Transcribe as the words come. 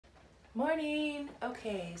Morning.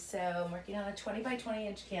 Okay, so I'm working on a 20 by 20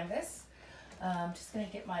 inch canvas. I'm just gonna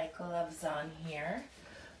get my gloves on here.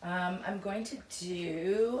 I'm going to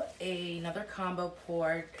do another combo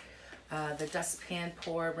pour, the dustpan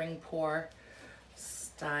pour, ring pour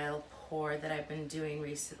style pour that I've been doing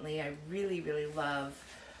recently. I really love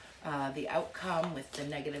the outcome with the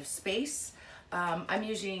negative space. I'm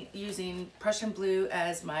using Prussian blue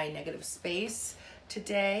as my negative space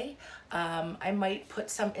today. I might put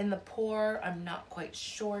some in the pour. I'm not quite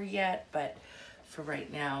sure yet, but for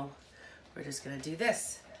right now, we're just gonna do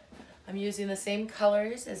this. I'm using the same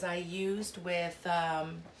colors as I used with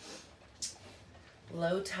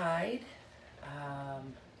Low Tide,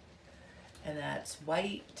 and that's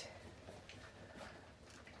white,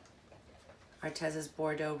 Artez's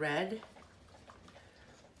Bordeaux Red,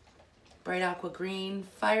 Bright Aqua Green,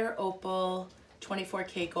 Fire Opal,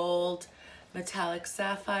 24K Gold, Metallic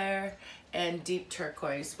Sapphire, and Deep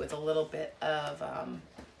Turquoise with a little bit, that's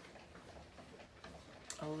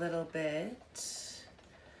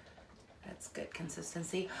good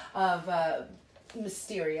consistency, of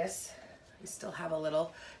Mysterious. I still have a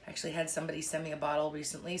little. Actually had somebody send me a bottle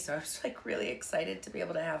recently, so I was like really excited to be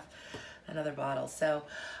able to have another bottle. So,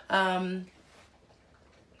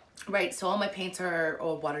 right, so all my paints are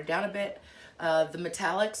watered down a bit. The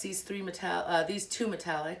metallics, these two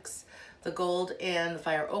metallics, the gold and the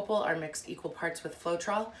Fire Opal, are mixed equal parts with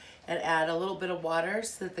Floetrol, and add a little bit of water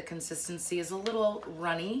so that the consistency is a little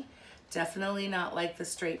runny. Definitely not like the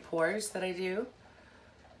straight pours that I do.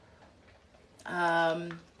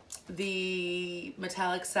 The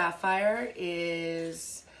Metallic Sapphire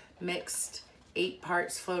is mixed 8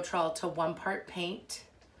 parts Floetrol to 1 part paint.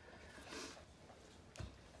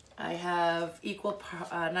 I have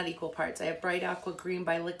not equal parts. I have Bright Aqua Green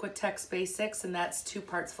by Liquitex Basics, and that's 2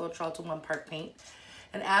 parts Floetrol to 1 part paint.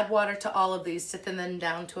 And add water to all of these to thin them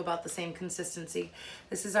down to about the same consistency.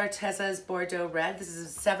 This is Artez's Bordeaux Red. This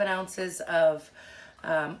is 7 ounces of,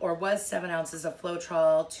 or was 7 ounces of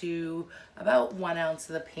Floetrol to about 1 ounce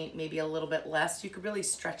of the paint, maybe a little bit less. You could really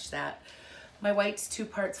stretch that. My white's 2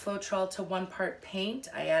 parts Floetrol to 1 part paint.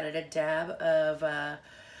 I added a dab of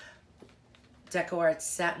Deco Arts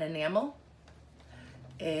Satin Enamel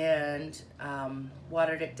and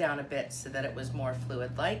watered it down a bit so that it was more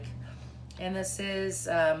fluid-like. And this is,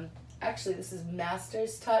 actually this is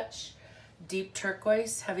Master's Touch Deep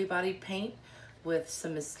Turquoise Heavy Bodied Paint with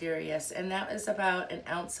some Mysterious. And that is about 1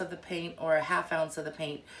 ounce of the paint, or a ½ ounce of the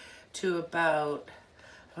paint, to about,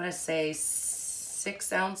 I wanna say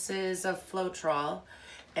 6 ounces of Floetrol.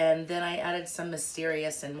 And then I added some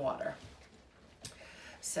Mysterious and water.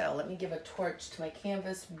 So let me give a torch to my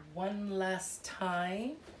canvas one last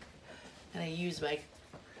time. And I use my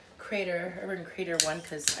Urban Crater one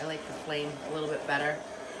because I like the flame a little bit better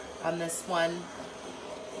on this one.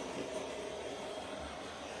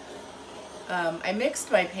 I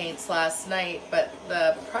mixed my paints last night, but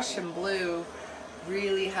the Prussian blue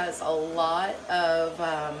really has a lot of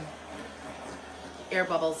air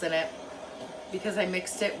bubbles in it because I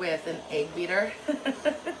mixed it with an egg beater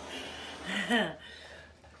to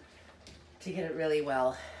get it really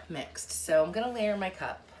well mixed. So I'm gonna layer my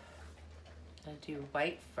cup. I'm gonna do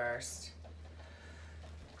white first.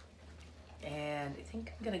 And I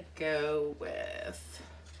think I'm gonna go with,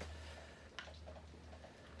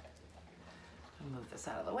 I'll move this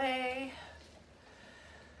out of the way.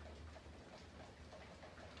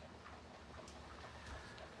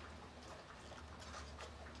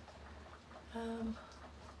 Yeah,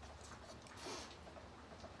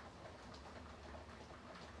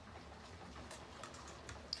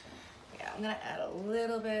 I'm gonna add a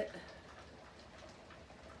little bit.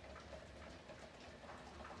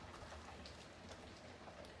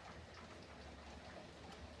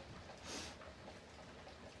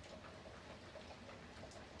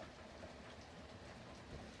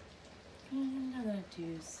 And I'm gonna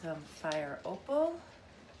do some Fire Opal.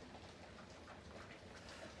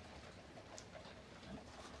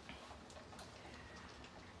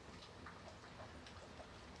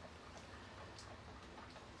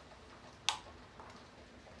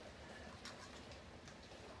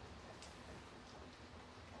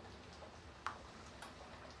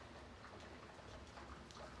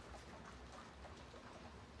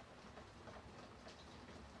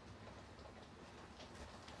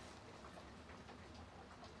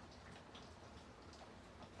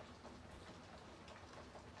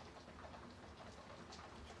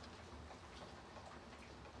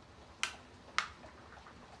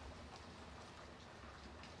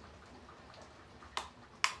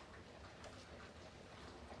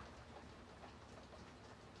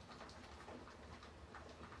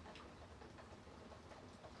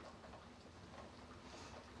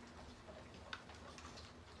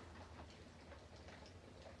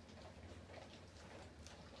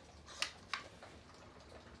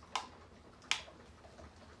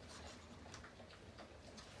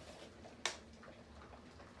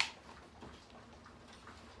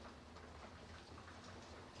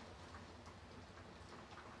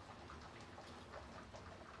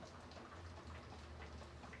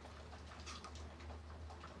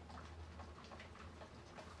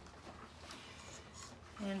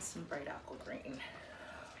 And some bright aqua green.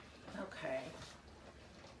 Okay.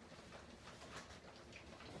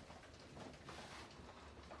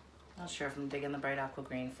 Not sure if I'm digging the bright aqua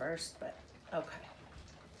green first, but okay.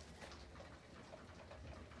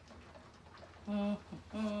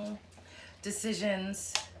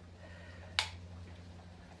 Decisions. I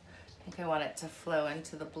think I want it to flow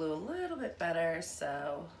into the blue a little bit better,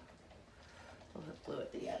 so we'll put blue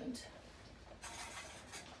at the end.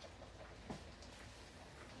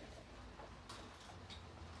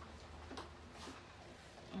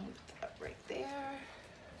 Put that right there.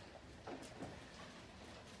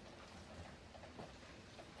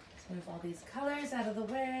 Let's move all these colors out of the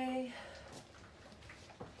way.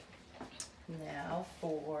 Now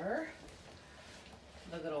for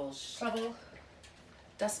the good old shovel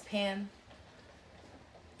dustpan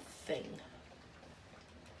thing.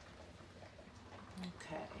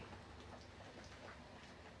 Okay.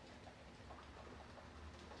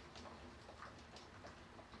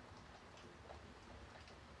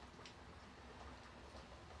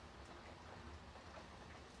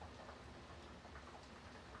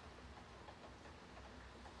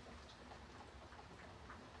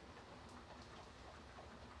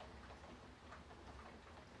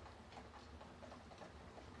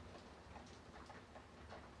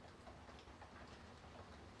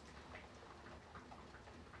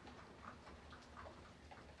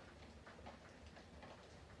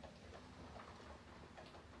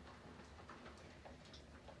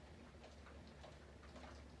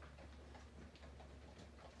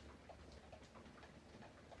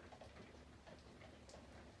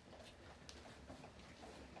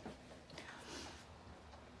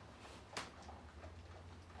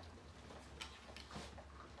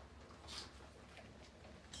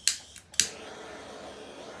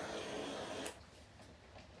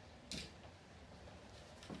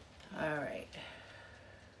 All right.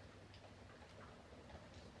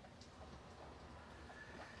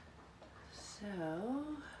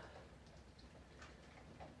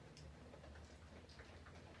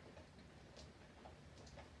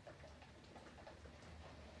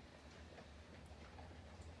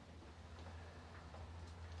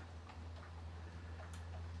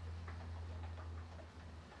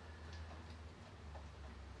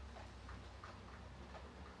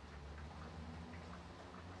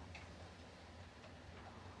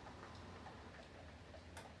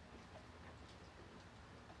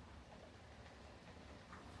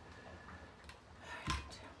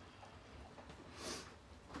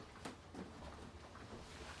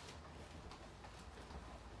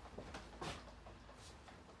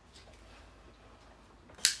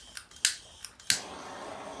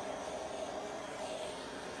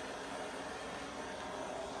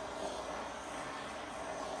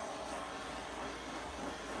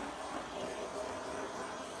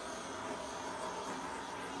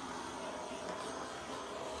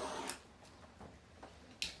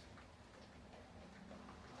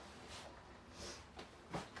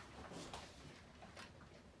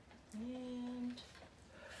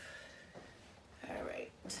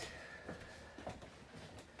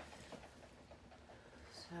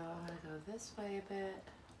 So I'm going to go this way a bit,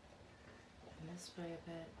 and this way a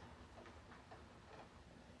bit.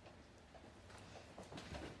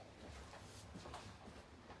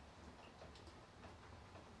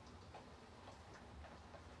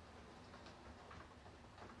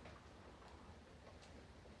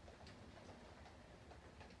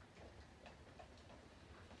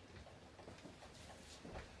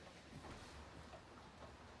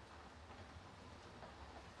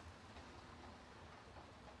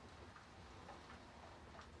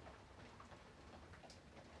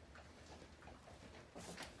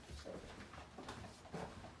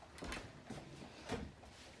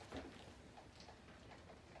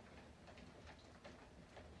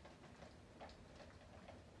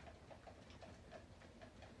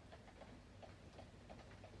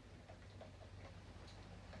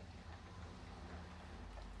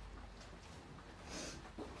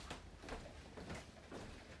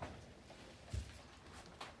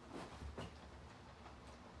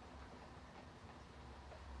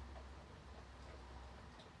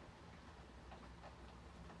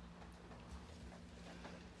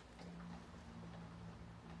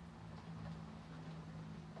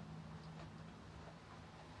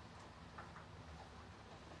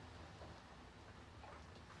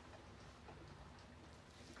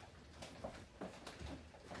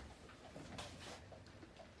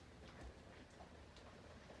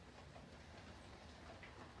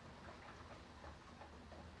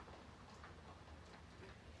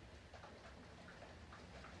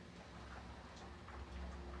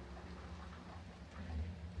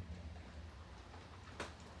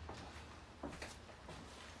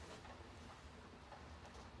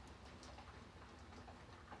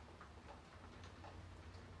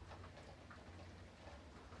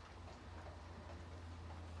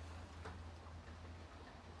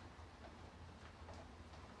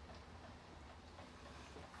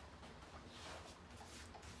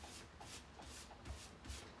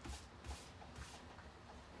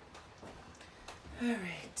 All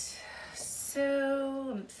right, so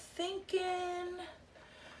I'm thinking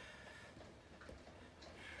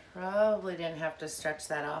probably didn't have to stretch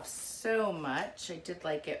that off so much. I did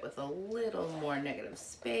like it with a little more negative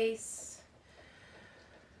space.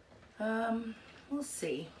 We'll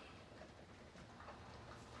see.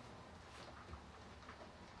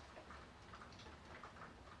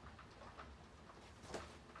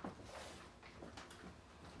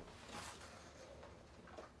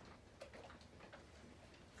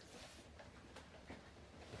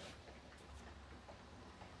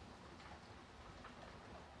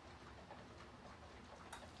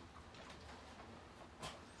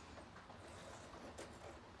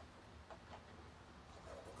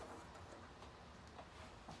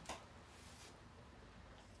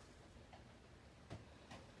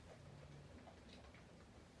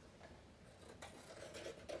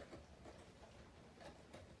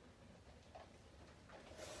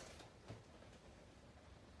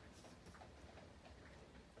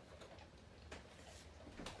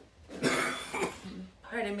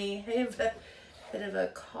 Pardon me, I have a bit of a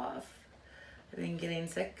cough. I've been getting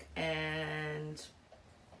sick and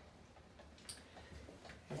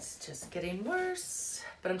it's just getting worse.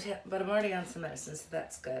 But I'm already on some medicine, so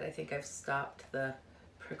that's good. I think I've stopped the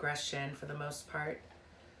progression for the most part.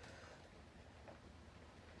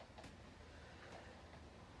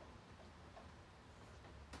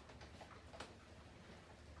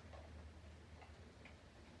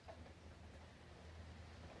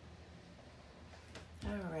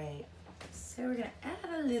 All right, so we're gonna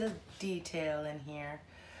add a little detail in here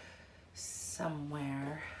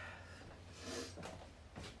somewhere.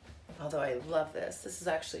 Although I love this. This is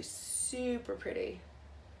actually super pretty.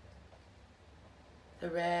 The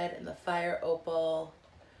red and the fire opal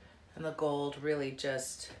and the gold really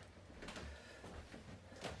just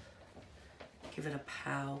give it a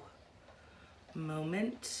pow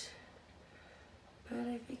moment. But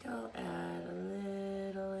I think I'll add a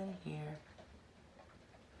little in here.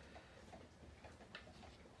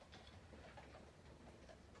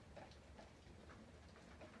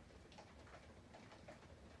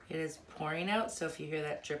 It is pouring out, so if you hear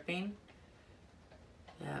that dripping,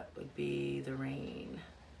 that would be the rain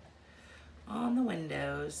on the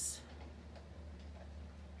windows.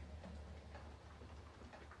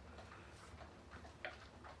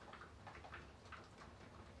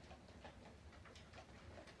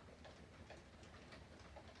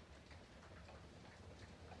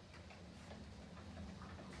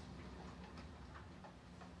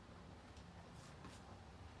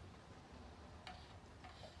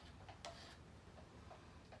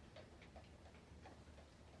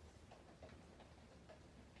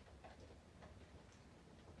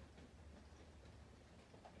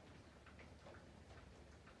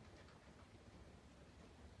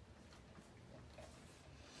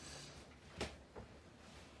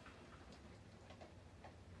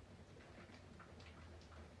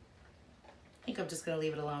 I think I'm just gonna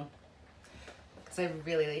leave it alone because I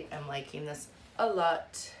really am liking this a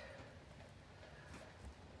lot.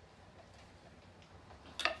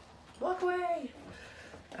 Walk away.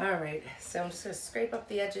 All right, so I'm just gonna scrape up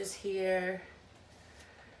the edges here.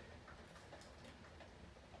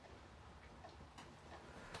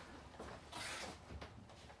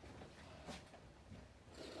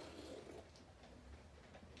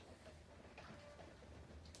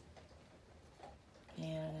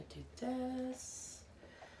 And I'm gonna do this.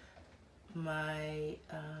 My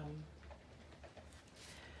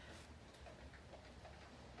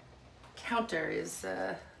counter is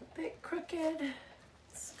a bit crooked.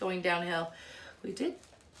 It's going downhill.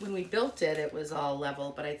 When we built it, it was all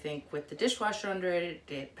level, but I think with the dishwasher under it,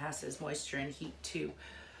 it passes moisture and heat to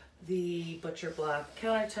the butcher block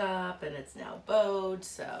countertop, and it's now bowed,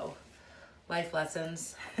 so life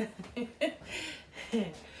lessons.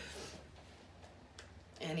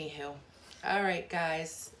 Anywho, all right,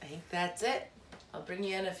 guys, I think that's it. I'll bring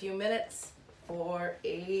you in a few minutes for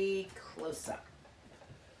a close-up.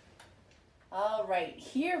 All right,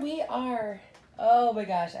 here we are. Oh my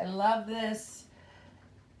gosh, I love this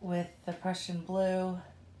with the Prussian blue.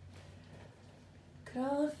 Look at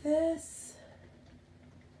all of this.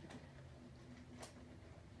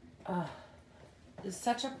 Oh, it's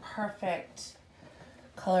such a perfect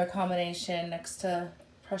color combination next to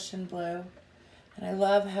Prussian blue. And I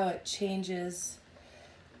love how it changes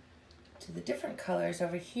to the different colors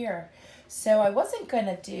over here. So I wasn't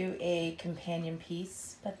gonna do a companion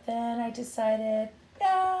piece, but then I decided,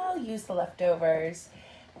 yeah, I'll use the leftovers.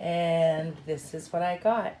 And this is what I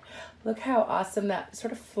got. Look how awesome that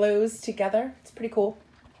sort of flows together. It's pretty cool.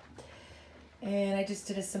 And I just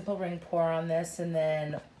did a simple ring pour on this and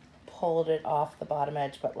then pulled it off the bottom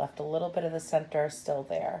edge, but left a little bit of the center still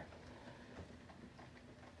there.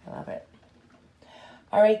 I love it.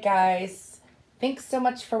 All right, guys. Thanks so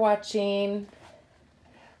much for watching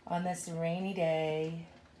on this rainy day.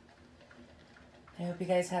 I hope you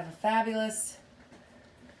guys have a fabulous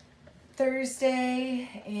Thursday,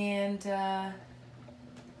 and I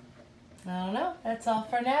don't know, that's all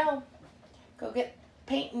for now. Go get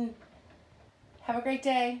painting. Have a great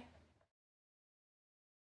day.